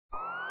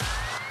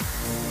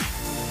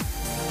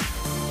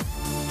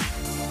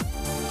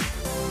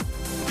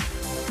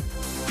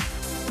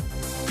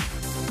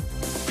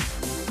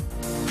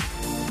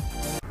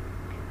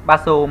បា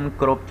ទសូម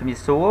គោរពជំរាប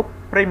សួរ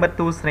ប្រិយមិត្ត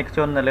ទស្សនិកជ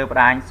ននៅលើបណ្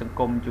ដាញសង្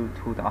គម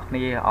YouTube ទាំងអស់គ្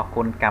នាអរ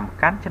គុណកម្ម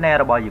កាន់ Channel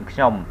របស់យើងខ្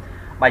ញុំ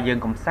បាទយើង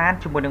កំសាន្ត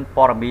ជាមួយនឹង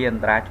ព័ត៌មាន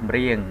តារាចម្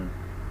រៀង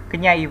ក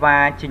ញ្ញាអ៊ីវ៉ា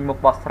ចេញមុខ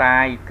បកស្រា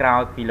យក្រោ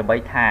យពីល្បី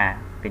ថា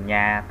កញ្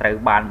ញាត្រូវ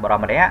បានបរិ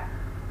មម្នាក់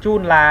ជូ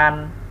នឡាន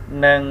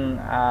និង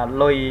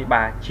លុយ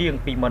បាទជាង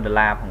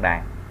$20,000ផងដែរ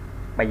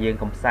បាទយើង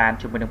កំសាន្ត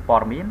ជាមួយនឹងព័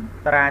ត៌មាន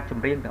តារាច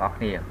ម្រៀងទាំងអស់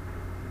គ្នា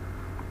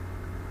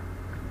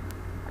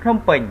ភ្នំ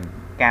ពេញ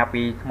កាល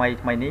ពីថ្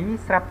មីនេះ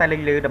ស្រាប់តែលេ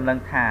ចលឺដំណឹង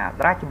ថា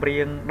តារាចម្រៀ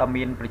ងដ៏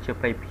មានប្រជា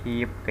ប្រិយភា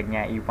ពកញ្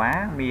ញាអ៊ីវ៉ា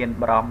មាន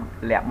បរម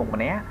លាក់មុខ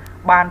ម្នាក់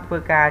បានធ្វើ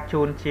ការ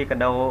ជូនជាកា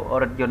ដូ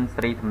រថយន្ត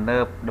ស៊េរីទំនើ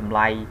បតម្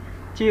លៃ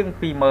ជាង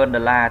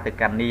$20,000ទៅ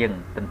កាន់នាង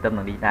ទន្ទឹម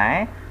នឹងនេះដែរ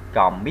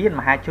ក៏មាន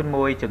មហាជន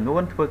មួយចំនួ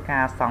នធ្វើកា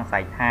រសង្ស័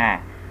យថា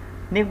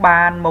នាង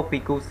បានមកពី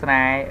គូស្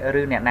នេហ៍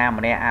ឬអ្នកណា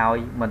ម្នាក់ឲ្យ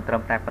មិនត្រឹ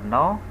មតែប៉ុណ្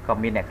ណោះក៏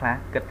មានអ្នកខ្លះ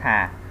គិតថា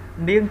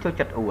នាងចូល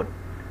ចិត្តអួត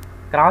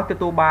ក្រោយទ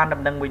ទួលបាន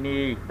ដំណឹងមួយ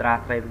នេះតារា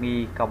ស្រីនេះ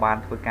ក៏បាន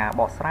ធ្វើការ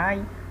បកស្រាយ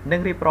និ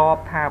ងរៀបរា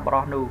ប់ថាប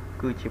រិះនោះ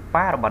គឺជា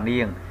ប៉ារបស់នា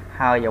ង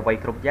ហើយអ្វី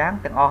គ្រប់យ៉ាង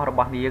ទាំងអស់រប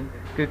ស់នាង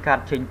គឺកើត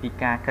ចេញពី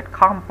ការខិត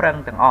ខំប្រឹង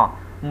ទាំងអស់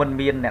មិន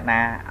មានអ្នក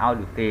ណាឲ្យ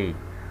នោះទេ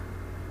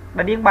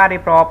ដែលនាងបានរៀ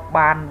បរាប់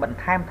បានបន្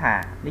ថែមថា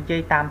និយា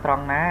យតាមត្រ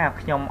ង់ណា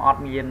ខ្ញុំអ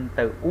ត់មាន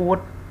ទៅអួត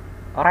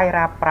រាយ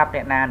រាប់ប្រាប់អ្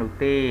នកណានោះ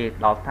ទេ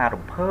ដល់ថា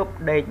រំភើប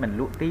ដេកមិន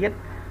លក់ទៀត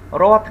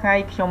រាល់ថ្ងៃ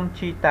ខ្ញុំ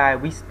ជិះតែ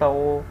វីស្តូ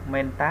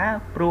មែនតា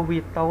ព្រោះវា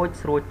តូច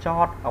ស្រួលច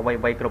តអ្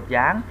វីៗគ្រប់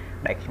យ៉ាង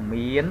ដែលខ្ញុំ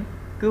មាន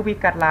គឺវា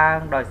កាត់ឡើង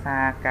ដោយសា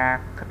រការ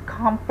ខិត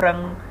ខំប្រឹង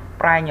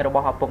ប្រែងរប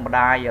ស់ឪពុកម្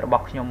ដាយរប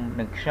ស់ខ្ញុំ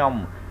និងខ្ញុំ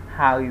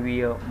ហើយ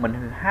វាមិន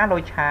ហឺហាលុ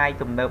យឆាយ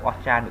ទំនើបអ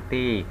ស្ចារ្យនោះ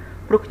ទេ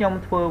ព្រោះខ្ញុំ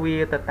ធ្វើវា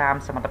ទៅតាម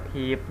សមត្ថ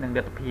ភាពនិងល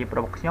ទ្ធភាពរ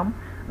បស់ខ្ញុំ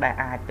ដែល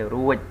អាចទៅ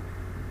រួច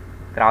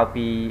ក្រោយ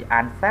ពី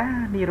អានសារ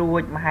នេះរួ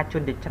ចមហាជ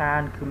នជាច្រើ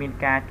នគឺមាន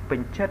ការពេ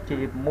ញចិត្តជា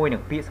មួយនឹ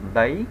ងពាក្យសម្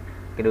ដី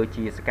ក៏ដូច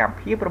ជាសកម្ម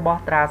ភាពរបស់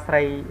តារាស្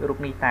រីរូប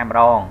នេះតែម្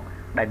ដង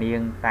ដែលនា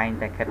ងតែង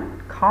តែខិត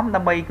ខំដើ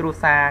ម្បីគ្រួ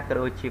សារក៏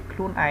ដូចជាខ្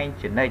លួនឯង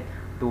ជានិច្ច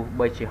ទោះ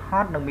បីជាហ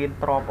ត់នឹងមាន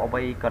ទ្រព្យអ្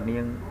វីក៏នា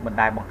ងមិន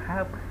ដែលបង្ហើ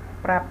ប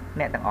ប្រាប់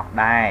អ្នកទាំងអស់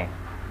ដែរ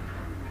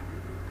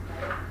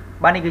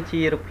បាទនេះគឺ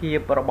ជារូបភាព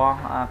របស់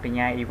កញ្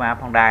ញាអ៊ីវ៉ា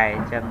ផងដែរអ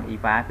ញ្ចឹងអ៊ី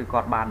វ៉ាគឺគា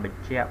ត់បានប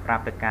ញ្ជាក់ប្រា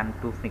ប់ទៅកាន់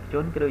ទស្សនិកជ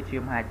នក៏ដូចជា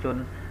មហាជន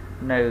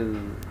នៅ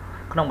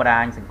ក្នុងបណ្ដា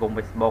ញសង្គម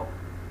Facebook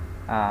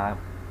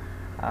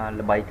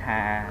ល្បីថា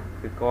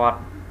គឺគាត់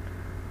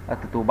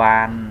ទទួលបា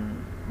ន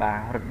បាទ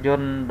រថយ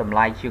ន្តតម្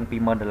លៃជាង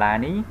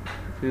$20,000នេះ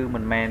គឺមិ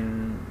នមែន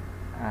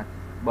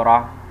ប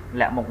រោះ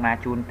លាក់មុខណា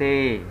ជូនទេ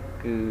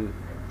គឺ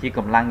ជាក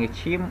ម្លាំងញើស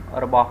ឈាម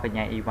របស់កញ្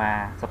ញាអ៊ីវ៉ា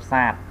សុប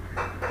សាទ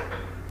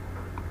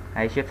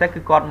ហើយជាពិសេស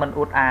គឺគាត់មិន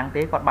អួតអាង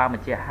ទេគាត់បានប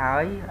ញ្ជាក់ហើ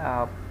យ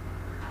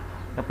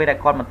នៅពេលដែល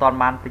គាត់មិនទាន់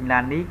បានទិញឡា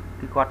ននេះ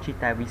គឺគាត់ជិះ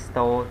តែវីស្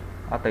តូ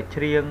ទៅ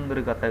ច្រៀង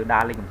ឬក៏ទៅដើ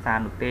រលេងកម្សាន្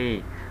តនោះទេ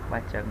បា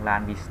ទចឹងឡា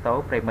នវីស្តូ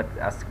ប្រិមិត្ត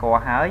ស្គា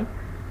ល់ហើយ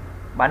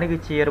បាទនេះគឺ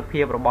ជារូប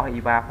ភាពរបស់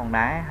អ៊ីវ៉ាផង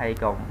ដែរហើយ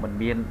ក៏មិន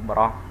មានប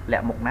រោះលា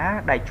ក់មុខណា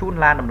ដែលជូន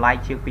ឡានតម្លៃ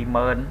ជាង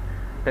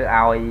$20,000ទៅ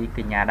ឲ្យក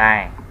ញ្ញាដែ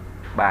រ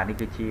បាទនេះ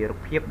គឺជារូប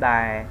ភាពដែ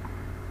ល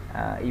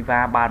អ៊ីវ៉ា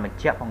បានបញ្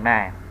ជាក់ផងដែ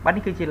របាទ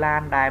នេះគឺជាឡា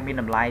នដែលមាន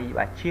តម្លៃ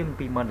បាទជាង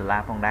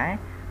$20,000ផងដែរ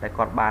ដែល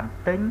គាត់បាន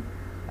ទិញ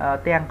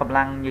ទាំងកម្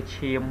លាំងញើស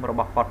ឈាមរប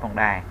ស់គាត់ផង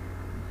ដែរ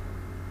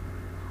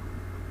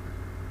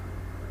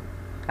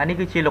ហើយនេះ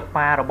គឺជាលោក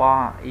ប៉ារប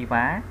ស់អ៊ី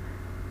វ៉ា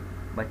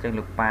បើចឹង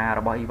លោកប៉ា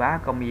របស់អ៊ីវ៉ា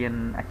ក៏មាន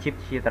អាជីព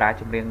ជាតារា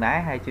ចម្រៀងដែរ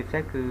ហើយជាពិសេ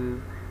សគឺ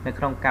នៅ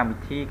ក្នុងកម្មវិ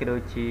ធីក៏ដូ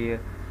ចជា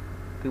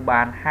គឺ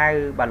បានហៅ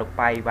បាទលោក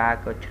ប៉ាអ៊ីវ៉ា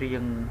ក៏ច្រៀ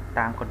ង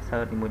តាមកុនសឺ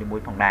តនីមួ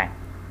យៗផងដែរ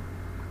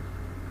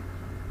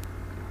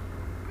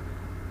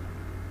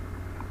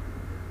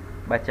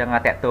បើចឹង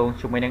តាក់ទង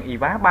ជាមួយនឹងអ៊ី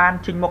វ៉ាបាន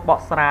ចេញមុខបក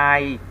ស្រាយ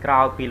ក្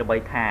រោយពីល្បី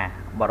ថា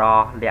ប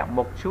រោះលាក់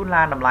មុខជូន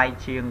ឡានតម្លៃ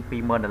ជាង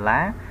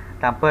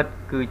$20,000តាមពិត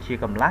គឺជា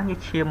កម្លាំងញើស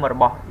ឈាមរ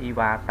បស់អ៊ី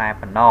វ៉ាតែ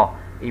ប៉ុណ្ណោះ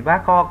អ៊ីវ៉ា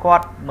ក៏គា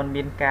ត់មិន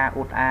មានការ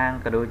អួតអាង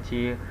ក៏ដូច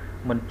ជា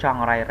មិនចង់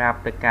រាយរាប់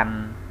ទៅកាន់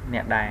អ្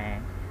នកដែរ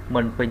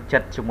មិនពេញចិ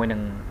ត្តជាមួយនឹ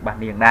ងបាទ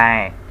នាងដែរ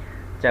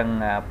អញ្ចឹង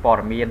ព័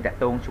ត៌មានតាក់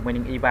ទងជាមួយ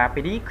នឹងអ៊ីវ៉ាពេ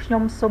លនេះខ្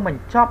ញុំសូមប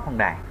ញ្ចប់ផង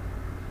ដែរ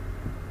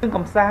យើង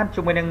កំសាន្ត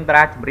ជាមួយនឹងតា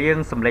រាចម្រៀង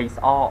សម្លេង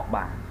ស្អក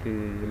បាទគឺ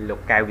លោក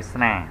កែវវាស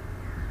នា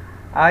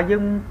យើ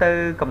ងទៅ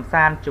កំ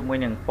សាន្តជាមួយ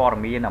នឹងព័ត៌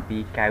មានអំពី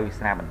កែវវាស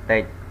នាបន្តិ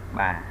ច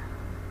បាទ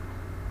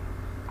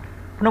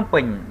ភ្នំ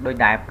ពេញដោយ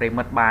ដែលប្រិ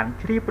មិត្តបាន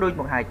ជ្រាបរួច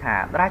មកហើយថា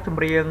តារាច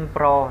ម្រៀង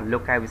ប្រុសលោ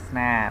កកែវវាស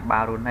នាបា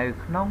នរស់នៅ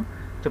ក្នុង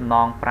ចំណ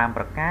ង5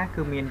ប្រការ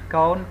គឺមាន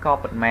កូនក៏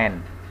ពិតមែន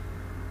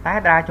តែ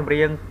តារាចម្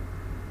រៀង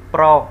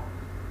ប្រុស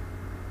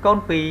កូន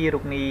2រូ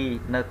បនេះ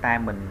នៅតែ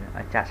មិន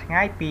ចាស់ឆ្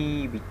ងាយពី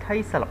វិថី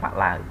សិល្បៈ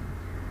ឡើយ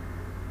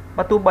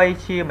បើទោះបី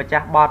ជាម្ចា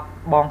ស់បទ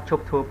បងជ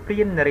ប់ធ្វើព្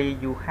រាននារី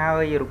យូរហើ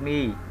យរូប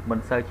នេះមិន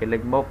សូវជាលេ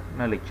ចមុខ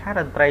នៅលេខឆាត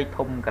តន្ត្រី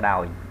ធំក៏ដោ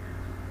យ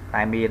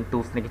តែមានទ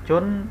ស្សនិកជ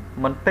ន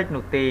មិនតិច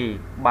នោះទេ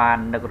បាន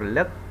នឹករ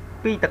លឹក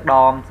ពីទឹកដ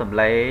មសម្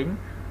លេង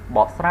ប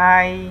កស្រា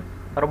យ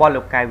របស់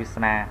លោកកែវវាស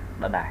នា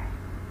ដដែល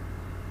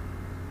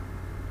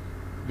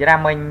យារ៉ា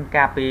មិញ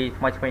កាលពី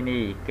ថ្មី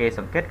នេះគេស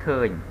ង្កេតឃើ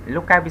ញលោ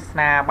កកែវវាស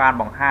នាបាន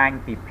បង្ហាញ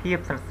ពីភាព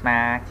ស្និទ្ធស្នា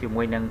លជា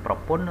មួយនឹងប្រ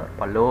ពន្ធរ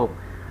បស់លោក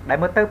ដែល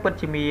មើលទៅពិត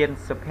ជាមាន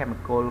សុភម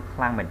ង្គលខ្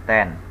លាំងមែន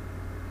ទែន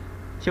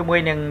ជាមួយ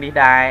នឹងនេះ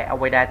ដែរអ្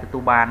វីដែលទទួ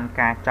លបាន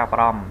ការចាប់អា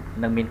រម្មណ៍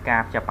និងមានកា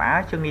រចាប់ផ្ដើម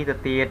ជាងនេះទៅ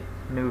ទៀត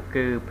នោះ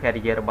គឺភ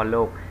រិយារបស់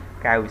លោក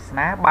កៅវាស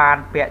នាបាន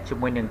ពាក់ជា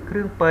មួយនឹងគ្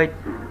រឿងពេជ្រ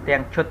ទាំ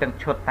ង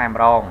ឈុតតែម្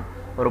ដង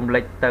រំ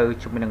លេចទៅ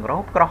ជាមួយនឹងរ៉ូ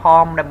បក្រហ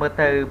មដែលមើល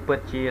ទៅពិត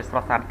ជាស្រ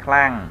ស់ស្អាតខ្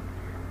លាំង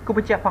គូប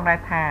ញ្ជាក់ផងដែរ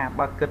ថា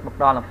បើគិតមក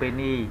ដល់នៅពេល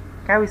នេះ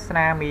កៅវាស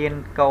នាមាន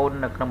កូន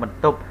នៅក្នុងបន្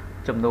ទប់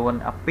ចំនួន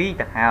2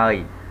ទៅហើយ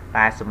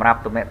តែសម្រាប់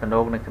ទំនាក់ទំន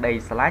ងនឹងក្តី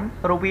ស្រឡាញ់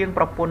រវាង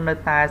ប្រពន្ធនៅ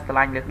តែស្រ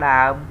ឡាញ់លើ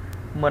ដើម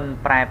មិន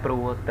ប្រែប្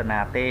រួលទៅណា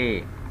ទេ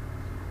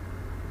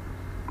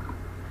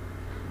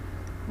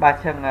បាទ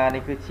ចឹង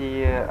នេះគឺជា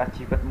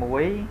ជីវិតមួ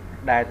យ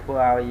ដែលធ្វើ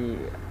ឲ្យ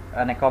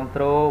អ្នកគ្រប់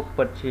គ្រង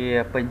ពិតជា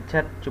ពេញចិ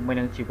ត្តជាមួយ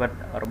នឹងជីវិត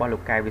របស់លោ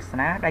កកៅវាស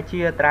នាដែល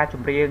ជាតារាច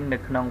ម្រៀងនៅ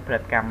ក្នុងផលិ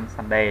តកម្ម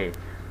Sunday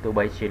ទោះ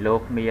បីជាលោ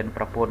កមាន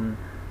ប្រពន្ធ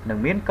និង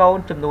មានកូន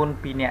ចំនួន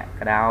2នាក់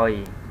ក៏ដោយ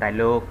តែ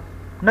លោក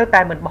នៅ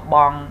តែមិនបោះប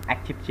ង់អា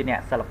ជីពជាអ្នក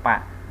សិល្បៈ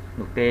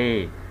នោះទេ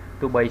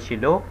ទោះបីជា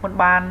លោកមិន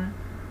បាន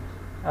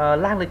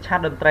ឡើងលើឆាក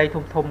តន្ត្រី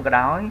ធំក៏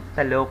ដោយ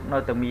តែលោកនៅ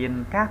តែមាន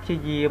ការព្យា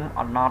យាម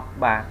អំណត់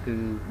បាទគឺ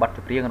បទច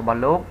ម្រៀងរបស់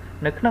លោក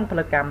នៅក្នុងផ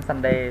លិតកម្ម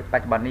Sunday ប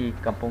ច្ចុប្បន្ននេះ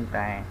កំពុង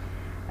តែ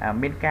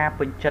មានការ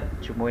ពេញចិត្ត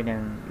ជាមួយនឹ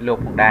ងលោក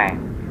ផងដែរ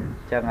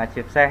អញ្ចឹង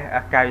ជាពិសេស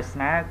កៅវាស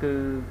នាគឺ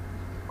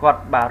គា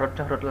ត់បាទរត់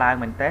ចុះរត់ឡើង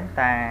មែនតើ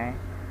តែ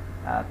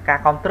ការ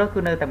គ្រប់គ្រងគឺ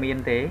នៅតែមាន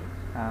ទេ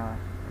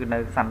គឺនៅ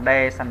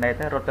Sunday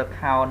ទៅរត់ទៅ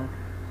ថោន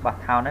បាទ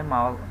ថោនហ្នឹងម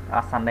ក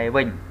Sunday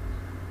វិញ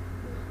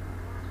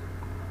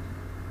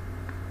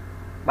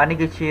បាទនេះ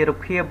គឺជារូប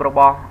ភាពរប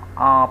ស់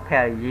ភ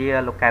រិយា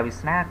លោកកៅវា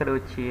សនាក៏ដូ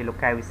ចជាលោក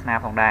កៅវាសនា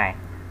ផងដែរ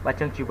បាទ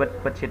ចឹងជីវិត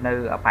ពិតជានៅ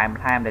ផ្អែម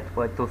ល្ហែមដែលធ្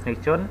វើឲ្យទស្សនិក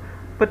ជន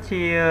ពិត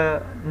ជា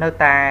នៅ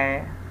តែ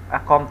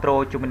គ្រប់គ្រង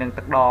ជាមួយនឹង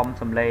ទឹកដម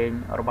សម្លេង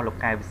របស់លោក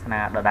កៅវាសនា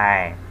ដដែ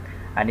ល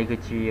នេះគឺ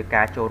ជា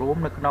ការចូលរួម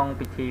នៅក្នុង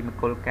ពិធីមង្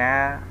គលកា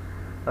រ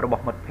រប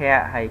ស់មិត្តភ័ក្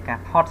តិហើយការ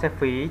ថត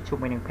selfie ជា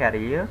មួយនឹងភ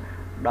រិយា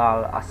ដ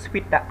ល់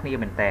sweet ដាក់គ្នា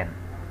មែនតើ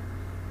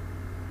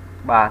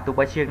បាទទោះ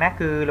បីជាណា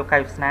គឺលោកកៅ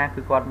វាសនា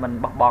គឺគាត់មិន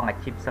បោះបង់អា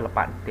ជីពសិល្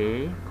បៈទេ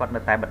គាត់នៅ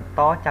តែបន្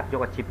តចាប់យ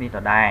កអាជីពនេះដ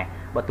ដែល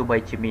បើទោះបី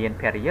ជាមាន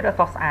ភរិយាដ៏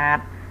ស្រស់ស្អាត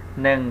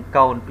និង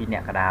កូន2នា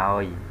ក់ក៏ដោ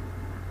យ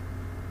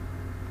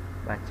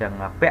បាទចឹង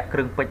ពាក់គ្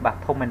រឿងពេជ្របាទ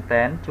ធំមែន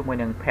តើជាមួយ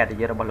នឹងភរិ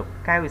យារបស់លោក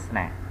កៅវាស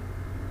នា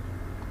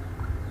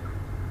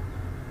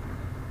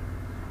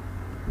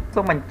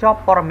សូមបញ្ចប់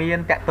ព័ត៌មាន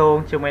តាក់ទង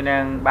ជាមួយនឹ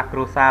ងបាទគ្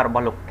រួសាររប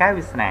ស់លោកកៅ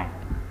វាសនា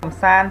កំ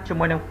សាន្តជា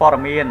មួយនឹងព័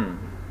ត៌មាន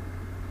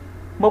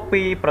មក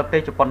ពីប្រទេ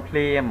សជប៉ុនភ្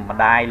លាមម្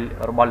ដាយ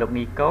របស់លោក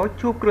នីកូ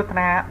ជួបគ្រោះថ្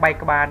នាក់បែក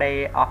ក្បាលដេ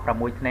អស់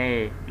6ធ្នេ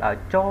ដោយ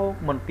ចូល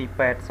មន្ទីរ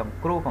ពេទ្យសង្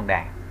គ្រោះផង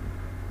ដែរ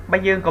បើ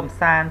យើងកំ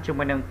សាន្តជា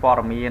មួយនឹងព័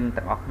ត៌មាន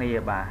ទាំងអស់គ្នា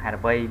បាទហេតុ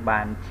អ្វី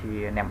បានជា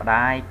អ្នកម្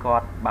ដាយគា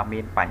ត់បាទមា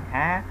នបញ្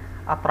ហា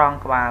អត់ត្រង់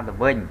ក្បាលទៅ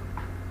វិញ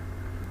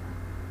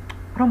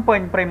ព្រមពេញ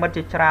ប្រិមិត្ត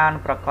ជាច្រើន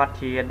ប្រកាស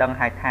ជាដឹង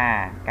ហើយថា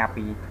កាល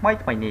ពីថ្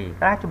មីនេះ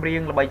តារាចម្រៀ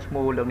ងល្បីឈ្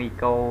មោះលោកនី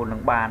កូនឹង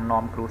បាន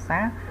នាំគ្រួ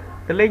សារ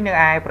ទៅលេងនៅ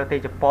ឯប្រទេស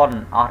ជប៉ុន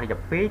អស់រយៈ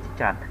ពេលជា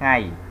ច្រើនថ្ងៃ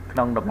ក្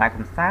នុងដំណើរក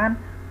ម្សាន្ត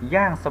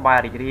យ៉ាងសប្បាយ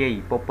រីករាយ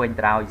ពោពេញ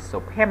ទៅដោយសុ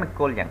ភមង្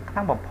គលយ៉ាងខ្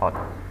លាំងបំផុត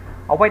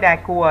អ្វីដែល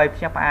គួរឲ្យ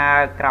ភ្ញាក់ផ្អើ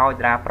លក្រោយ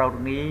តារាប្រុស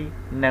នេះ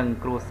និង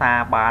គ្រួសារ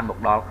បានមក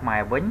ដល់ខ្មែ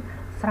រវិញ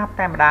ស្រាប់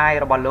តែម្ដាយ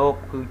របស់លោក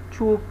គឺ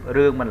ជួប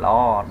រឿងមិនល្អ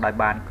ដោយ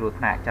បានគ្រោះ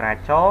ថ្នាក់ចរា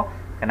ចរណ៍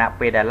ខណៈ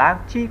ពេលដែលឡើង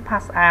ជិះ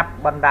pass up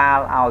បណ្ដាល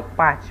ឲ្យ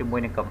ប៉ះជាមួយ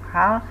នឹងកង្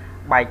ហារ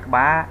បែកក្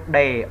បាល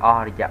ដេអ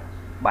ស់រយៈ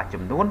បាទ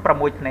ចំនួន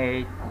6ធ្នេ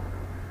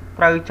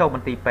ត្រូវចូលម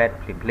ន្ទីរពេទ្យ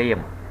ភ្លាម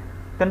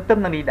ទន្ទឹម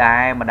នឹងនេះដែ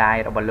រម្ដាយ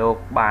របស់លោក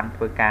បាន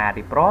ធ្វើការ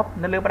រៀបរាប់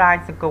នៅលើបណ្ដាញ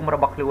សង្គមរ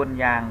បស់ខ្លួន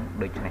យ៉ាង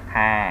ដូចនេះ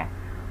ថា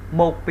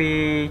មកពី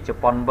ជ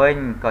ប៉ុនវិញ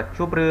ក៏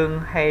ជួបរឿង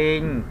ហេង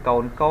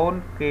កូន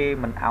គេ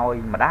មិនអោយ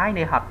ម្ដាយ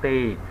នេះហត់ទេ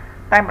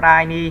តែម្ដា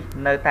យនេះ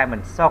នៅតែមិ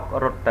នសុខ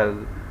រត់ទៅ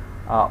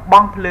ប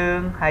ង់ភ្លើង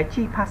ហើយ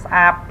ជិះ pass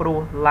up ព្រោះ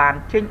ឡាន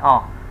ចេញអ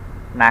ស់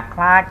ណាខ្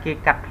លាចគេ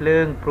កាត់ភ្លើ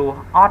ងព្រោះ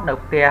អត់នៅ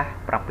ផ្ទះ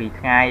7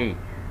ថ្ងៃ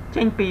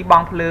ចេញពីប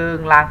ង់ភ្លើង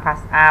ឡើង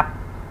pass up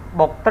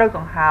បុកត្រូវក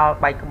ង្ហាល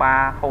បែកក្បា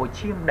លហូរ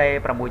ឈាមដេ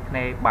6ធ្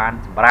នេបាន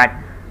សម្រេច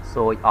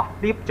សួយអស់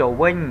ទៀបចូល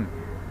វិញ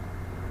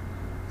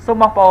សូម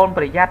បងប្អូន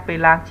ប្រយ័ត្នពេល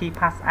ឡើងជិះ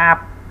pass up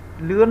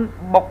លឿន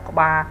បុកក្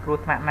បាលគ្រោះ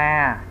ថ្នាក់ណា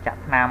ចាក់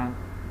ថ្នាំ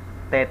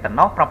តេតា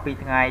ណូស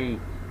7ថ្ងៃ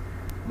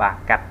បាទ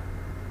កាត់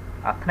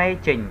ធ្នេ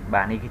ចេញ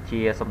បាទនេះគឺ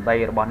ជាសម្ដី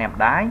របស់អ្នក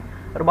ម្ដាយ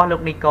របស់លោ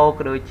កនីកូ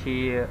ក៏ដូចជា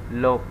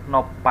លោកណ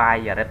ប់បា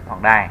យរិទ្ធផង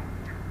ដែរ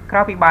ក្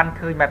រោយពីបាន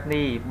ឃើញបែប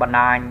នេះបណ្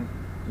ដាញ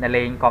អ្នក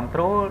លេងគ្រប់ត្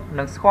រូល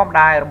និងស្គាល់ម្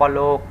ដាយរបស់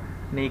លោក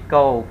នី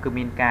កូគឺ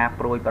មានការ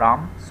ព្រួយបារ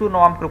ម្ភសួរ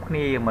នាំគ្រប់គ្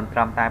នាមិនត្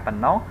រឹមតែប៉ុ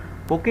ណ្ណោះ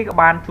ពួកគេក៏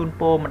បានជូន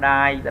ពរម្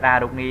ដាយតារា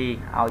រូបនេះ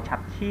ឲ្យឆា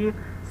ប់ជា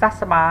សះ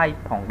ស្បើយ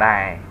ផង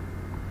ដែរ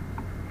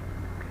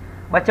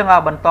បើចឹង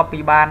បន្ទាប់ពី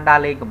បានដើរ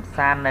លេងកម្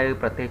សាន្តនៅ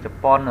ប្រទេសជ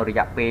ប៉ុនរ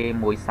យៈពេល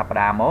1សប្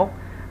តាហ៍មក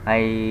ហើ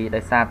យដោ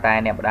យសារតែ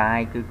អ្នកម្ដាយ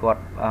គឺគា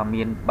ត់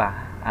មានបាទ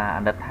អ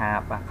នុថា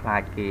បាទខ្លា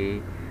ចគេ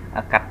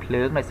កាត់ភ្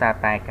លើងដោយសារ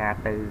តែការ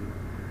ទៅ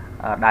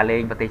ដើរលេ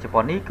ងប្រទេសជប៉ុ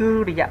ននេះគឺ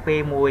រយៈពេល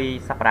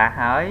1សប្តាហ៍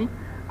ហើយ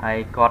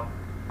គាត់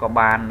ក៏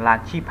បានឡើង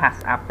ជិះ pass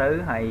up ទៅ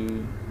ហើយ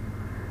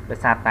ដោយ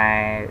សារតែ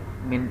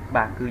មាន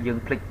បាទគឺយើង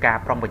ភ្លេចការ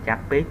ប្រុងប្រយ័ត្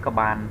នពេកក៏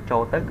បានចូ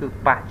លទៅគឺ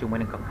ប៉ះជាមួយ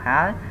នឹងកង្ហា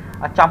រ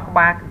ចំក្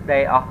បាលគឺដេ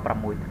អស់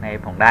6ធ្នេ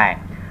ផងដែរ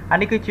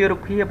នេះគឺជារូប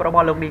ភាពរប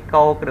ស់លោកនី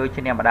កូក៏ដូច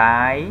ជាអ្នកម្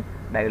ដាយ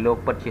ដែលលោក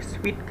ពិតជា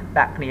sweet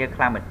ដាក់គ្នាខ្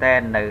លាំងមែនទែន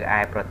នៅឯ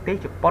ប្រទេស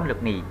ជប៉ុនលើក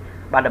នេះ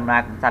បាទដំណើ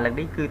រកម្សាន្តលើក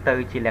នេះគឺទៅ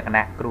ជាលក្ខ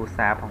ណៈគ្រួ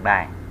សារផង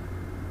ដែរ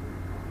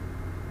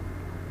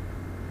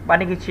បាទ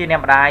នេះគឺជាអ្នក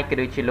ម្ដាយក៏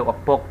ដូចជាលោកឪ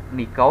ពុក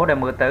នីកូដែល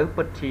មើលទៅ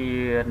ពិតជា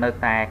នៅ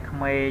តែក្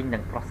មេងនិ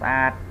ងប្រុសស្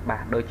អាតបា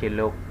ទដូចជា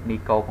លោកនី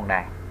កូផង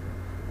ដែរ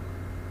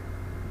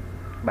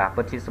បាទ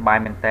ពិតជាសប្បាយ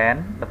មែនទែន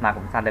ដំណើរក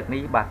ម្សាន្តលើក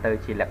នេះបាទទៅ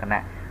ជាលក្ខ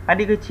ណៈហើយ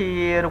នេះគឺជា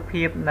រូប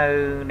ភាពនៅ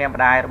អ្នក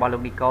ម្ដាយរបស់លោ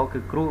កនីកូគឺ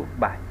គ្រូ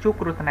បាទជួប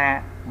គ្រោះថ្នាក់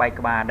បែក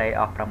ក្បាលដី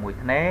អស់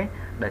6ធ្នេ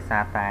ដោយសា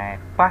រតែ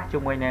ប៉ះជា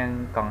មួយនឹង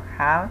កង្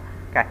ហារ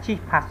ការជិះ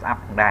pass up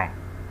ផងដែរ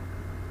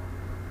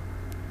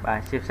បាទ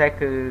ជាពិសេស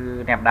គឺ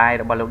អ្នកម្ដាយ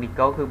របស់លោកនី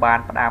កូគឺបាន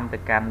ផ្ដាំទៅ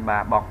កាន់បា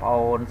ទបងប្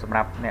អូនសម្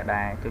រាប់អ្នក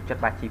ដែលចូលចិត្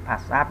តបាទជិះ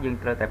pass up យើង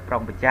ត្រូវតែប្រុ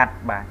ងប្រយ័ត្ន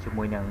បាទជា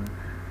មួយនឹង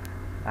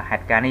ហេ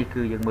តុការណ៍នេះ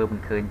គឺយើងមើលមិ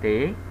នឃើញទេ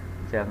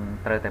អញ្ចឹង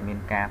ត្រូវតែមាន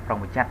ការប្រុង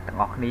ប្រយ័ត្នទាំង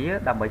អស់គ្នា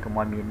ដើម្បីកុំ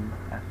ឲ្យមាន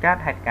ការ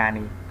ហេតុការណ៍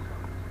នេះ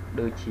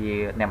ដូចជា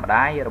អ្នកម្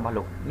ដាយរបស់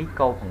លោកនី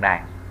កូផងដែរ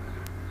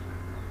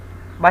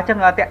បាទចឹង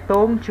តាក់ទ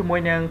ងជាមួយ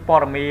នឹងព័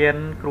ត៌មាន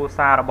គ្រួ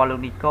សាររបស់លោក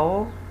នីកូ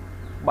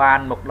បាន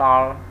មកដ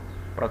ល់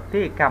ប្រ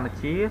ទេសកម្ពុ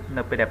ជា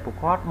នៅពេលដែលពួក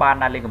គាត់បាន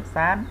ដើរលេងកម្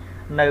សាន្ត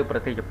នៅប្រ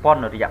ទេសជប៉ុន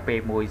រយៈពេល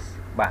មួយ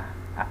បាទ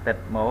អាទិត្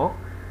យមក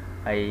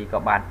ហើយក៏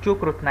បានជួប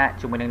គ្រោះថ្នាក់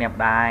ជាមួយនឹងអ្នក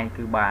ម្ដាយ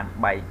គឺបាន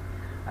បែក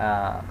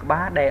ក្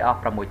បាលដីអស់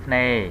6ធ្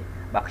នេ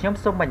បាទខ្ញុំ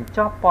សូមបញ្ច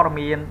ប់ព័ត៌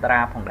មានតា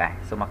រាផងដែរ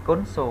សូមអរគុណ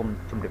សូម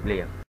ជម្រាប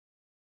លា